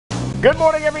Good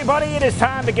morning, everybody. It is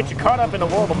time to get you caught up in the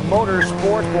world of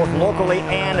motorsports, both locally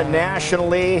and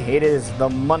nationally. It is the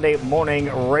Monday morning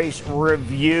race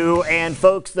review. And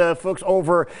folks, the folks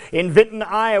over in Vinton,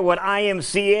 Iowa at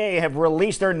IMCA have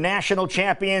released their national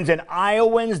champions, and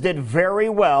Iowans did very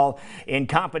well in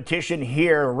competition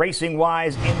here,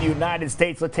 racing-wise, in the United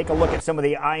States. Let's take a look at some of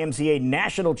the IMCA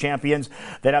national champions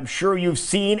that I'm sure you've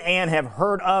seen and have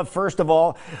heard of. First of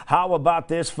all, how about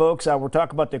this, folks? We're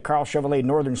talking about the Carl Chevrolet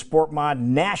Northern Sport Mod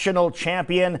national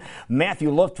champion,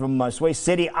 Matthew Luft from Sway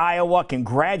City, Iowa.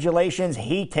 Congratulations.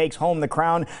 He takes home the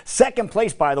crown. Second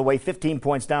place, by the way, 15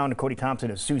 points down to Cody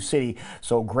Thompson of Sioux City.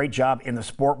 So great job in the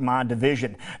Sport Mod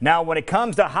division. Now, when it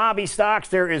comes to hobby stocks,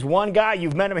 there is one guy.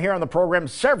 You've met him here on the program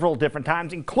several different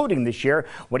times, including this year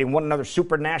when he won another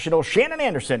Super National. Shannon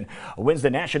Anderson wins the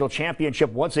national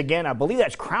championship once again. I believe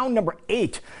that's crown number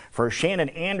 8 for Shannon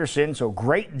Anderson. So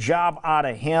great job out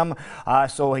of him.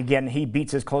 So again, he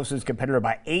beats his closest competitor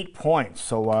by 8 points.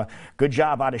 So good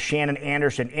job out of Shannon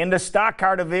Anderson. In the stock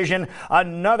car division,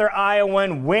 another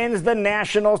Iowan wins the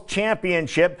national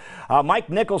championship. Mike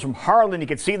Nichols from Harlan, you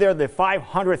can see there the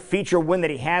 500th feature win that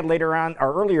he had later on,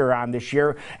 or earlier on this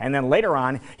year. And then later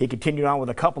on, he continued on with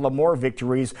a couple of more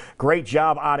victories. Great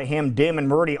job out of him. Damon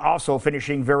Murdy also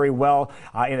finishing very well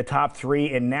in the top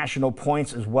 3 in national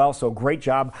points as well. So great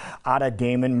job out of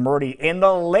Damon Murdy. In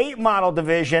the late model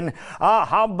division,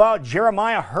 how about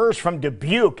Jeremiah Hurst from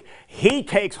Dubuque? He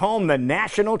takes home the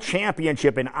national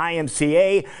championship in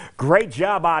IMCA. Great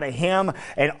job out of him.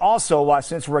 And also,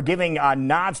 since we're giving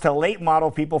nods to late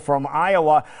model people from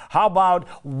Iowa, how about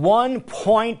 1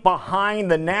 point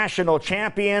behind the national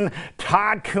champion,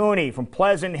 Todd Cooney from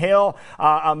Pleasant Hill?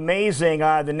 Amazing.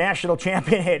 The national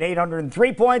champion had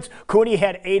 803 points. Cooney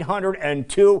had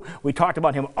 802. We talked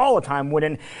about him all the time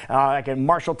winning like in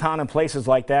Marshalltown and places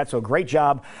like that. So great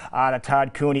job out of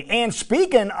Todd Cooney. And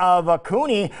speaking of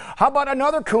Cooney, how about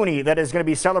another Cooney that is going to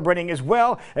be celebrating as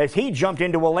well, as he jumped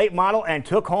into a late model and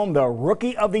took home the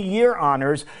Rookie of the Year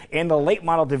honors in the late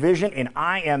model division in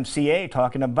IMCA,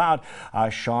 talking about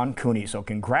Sean Cooney. So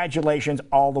congratulations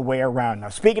all the way around. Now,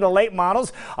 speaking of late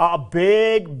models, a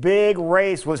big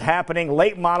race was happening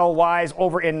late model wise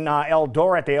over in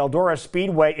Eldora at the Eldora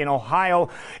Speedway in Ohio.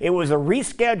 It was a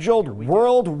rescheduled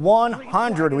World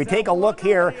 100. We take a look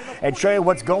here and show you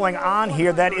what's going on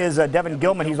here. That is Devin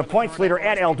Gilman. He's a points leader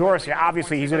at Eldora. So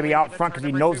obviously, he's going to be out front because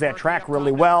he knows that track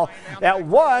really well. That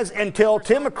was until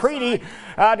Tim McCready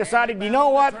decided, you know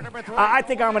what, I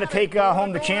think I'm going to take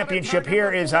home the championship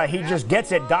here. He just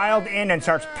gets it dialed in and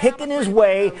starts picking his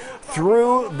way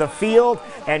through the field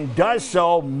and does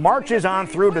so, marches on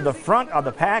through to the front of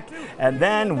the pack. And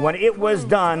then when it was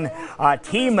done,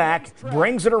 T-Mac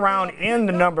brings it around in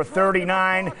the number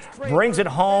 39, brings it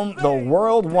home. The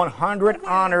World 100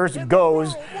 honors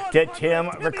goes to Tim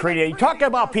McCready. You talk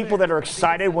about people that are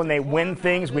excited when they win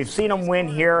things. We've seen him win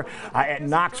here at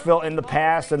Knoxville in the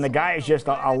past, and the guy is just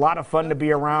a lot of fun to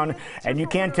be around, and you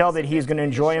can tell that he's going to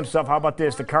enjoy himself. How about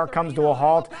this? The car comes to a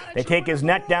halt. They take his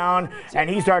net down, and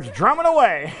he starts drumming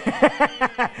away,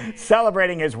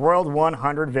 celebrating his World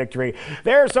 100 victory.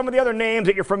 There are some of the other names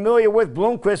that you're familiar with.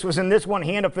 Bloomquist was in this one.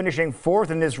 He ended up finishing 4th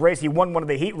in this race. He won one of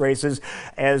the heat races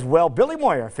as well. Billy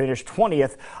Moyer finished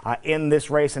 20th in this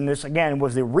race, and this, again,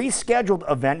 was the rescheduled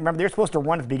event. Remember, they're supposed to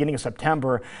run at the beginning of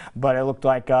September, but it looked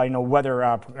like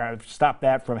weather stopped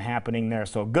that from happening there.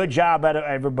 So good job at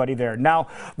everybody there. Now,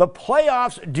 the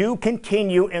playoffs do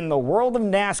continue in the world of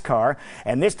NASCAR,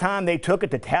 and this time they took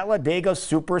it to Talladega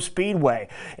Super Speedway.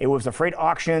 It was the Freight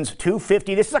Auctions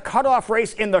 250. This is a cutoff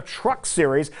race in the Truck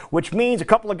Series, which means a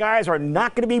couple of guys are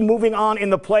not going to be moving on in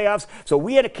the playoffs. So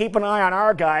we had to keep an eye on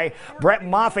our guy, Brett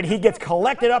Moffitt. He gets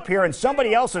collected up here, and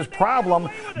somebody else's problem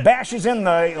bashes in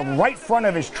the right front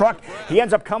of his truck. He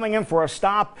ends up coming in for a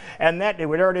stop, and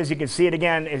there it is. You can see it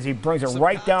again as he brings it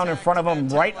right down in front of him,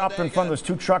 right up in front of those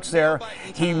 2 trucks there.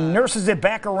 He nurses it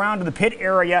back around to the pit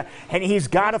area, and he's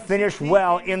got to finish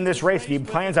well in this race. He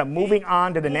plans on moving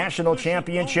on to the national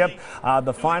championship,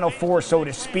 the Final Four, so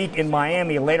to speak, in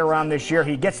Miami later on this year.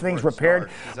 He gets things repaired,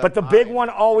 but the big one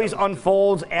always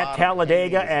unfolds at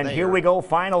Talladega, and here we go,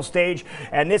 final stage,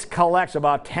 and this collects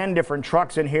about 10 different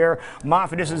trucks in here.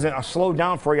 Moffitt, this is a slow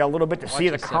down for you a little bit to see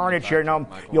the carnage here. Now,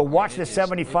 you'll watch the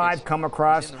 75 come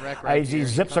across as he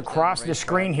zips across the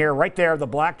screen here, right there, the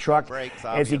black truck,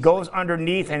 as he goes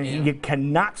underneath, and he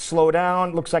cannot slow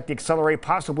down. Looks like the accelerator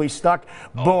possibly stuck.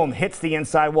 Boom, hits the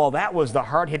inside wall. That was the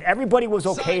hard hit. Everybody was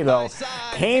okay, though.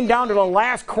 Came down to the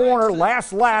last corner,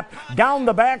 last lap, down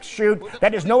the back chute.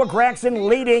 That is Noah Gragson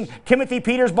leading. Timothy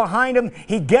Peters behind him.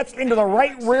 He gets into the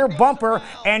right rear bumper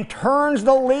and turns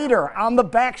the leader on the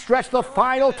backstretch the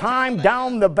final time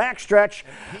down the backstretch. stretch.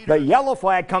 The yellow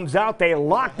flag comes out. They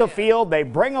lock the field. They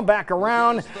bring them back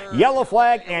around. Yellow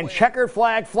flag and checkered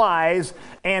flag flies.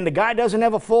 And the guy doesn't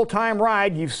have a full-time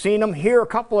ride. You've seen him here a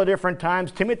couple of different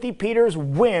times. Timothy Peters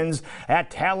wins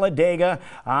at Talladega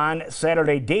on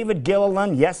Saturday. David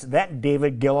Gilliland, yes, that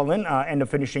David Gilliland, ended up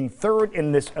finishing third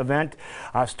in this event.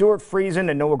 Stuart Friesen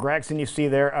and Noah Gragson, you see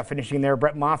there, finishing there.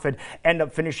 Brett Moffitt ended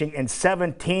up finishing in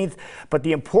 17th. But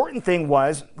the important thing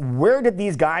was, where did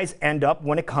these guys end up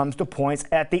when it comes to points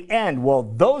at the end? Well,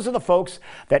 those are the folks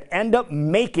that end up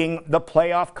making the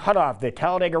playoff cutoff. The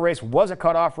Talladega race was a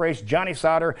cutoff race. Johnny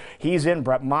Sauter, he's in.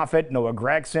 Brett Moffitt, Noah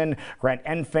Gragson, Grant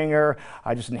Enfinger,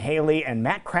 Justin Haley, and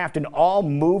Matt Crafton all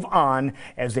move on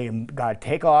as they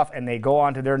take off and they go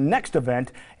on to their next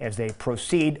event as they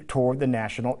proceed toward the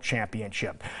national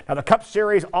championship. Now, the Cup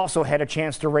Series also had a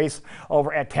chance to race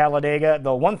over at Talladega, the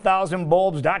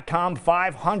 1000bulbs.com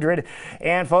 500.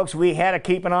 And folks, we had to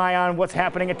keep an eye on what's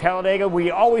happening at Talladega.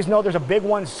 We always know there's a big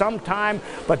one sometime,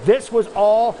 but this was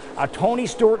all a Tony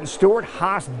Stewart and Stewart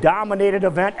Haas dominated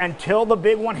event until the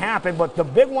big one happened. But the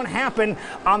big one happened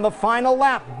on the final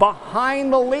lap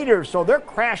behind the leaders. So they're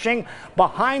crashing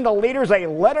behind the leaders. They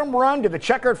let them run to the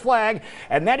checkered flag,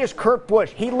 and that is Kurt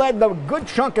Busch. He led the good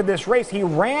chunk of this race. He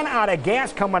ran out of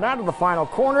gas coming out of the final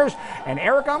corners, and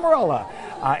Aric Almirola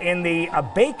in the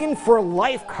Bacon for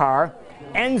Life car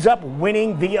ends up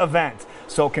winning the event.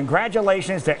 So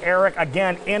congratulations to Aric,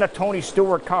 again in a Tony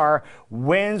Stewart car,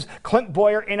 wins. Clint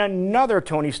Bowyer in another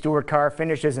Tony Stewart car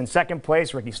finishes in second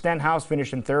place. Ricky Stenhouse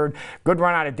finished in third. Good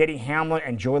run out of Denny Hamlin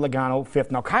and Joey Logano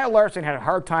fifth. Now, Kyle Larson had a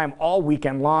hard time all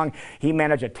weekend long. He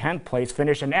managed a 10th place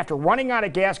finish, and after running out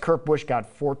of gas, Kurt Busch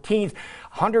got 14th.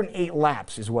 108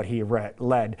 laps is what he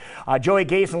led. Joey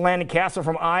Gase and Landon Castle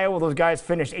from Iowa, those guys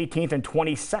finished 18th and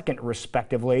 22nd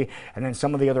respectively, and then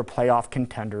some of the other playoff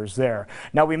contenders there.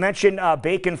 Now, we mentioned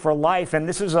Bacon for Life, and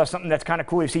this is something that's kind of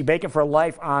cool. You see Bacon for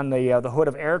Life on the hood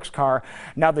of Aric's car.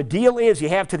 Now, the deal is you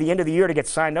have to the end of the year to get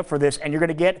signed up for this, and you're going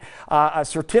to get a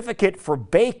certificate for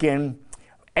Bacon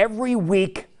every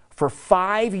week for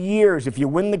 5 years if you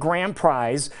win the grand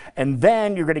prize, and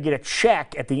then you're going to get a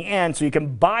check at the end so you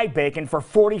can buy Bacon for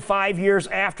 45 years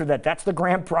after that. That's the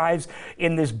grand prize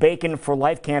in this Bacon for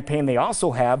Life campaign. They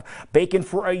also have Bacon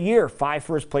for a year, 5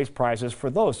 first place prizes for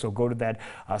those. So go to that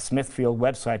Smithfield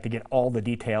website to get all the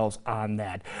details on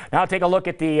that. Now take a look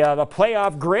at the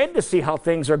playoff grid to see how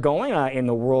things are going in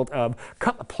the world of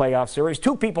Cup playoff series.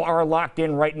 2 people are locked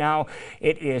in right now.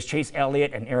 It is Chase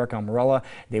Elliott and Aric Almirola.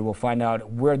 They will find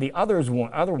out where the other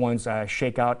ones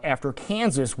shake out after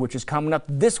Kansas, which is coming up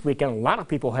this weekend. A lot of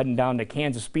people heading down to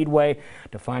Kansas Speedway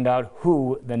to find out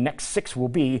who the next 6 will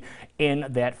be in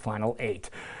that final 8.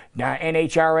 Now,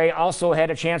 NHRA also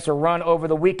had a chance to run over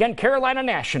the weekend, Carolina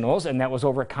Nationals, and that was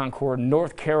over at Concord,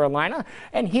 North Carolina.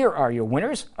 And here are your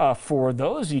winners for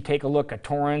those. You take a look at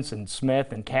Torrance and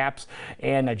Smith and Capps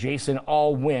and Jason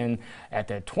all win at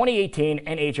the 2018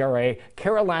 NHRA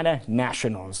Carolina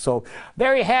Nationals. So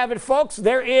there you have it, folks.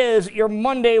 There is your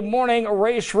Monday morning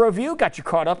race review. Got you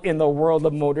caught up in the world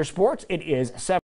of motorsports. It is 7.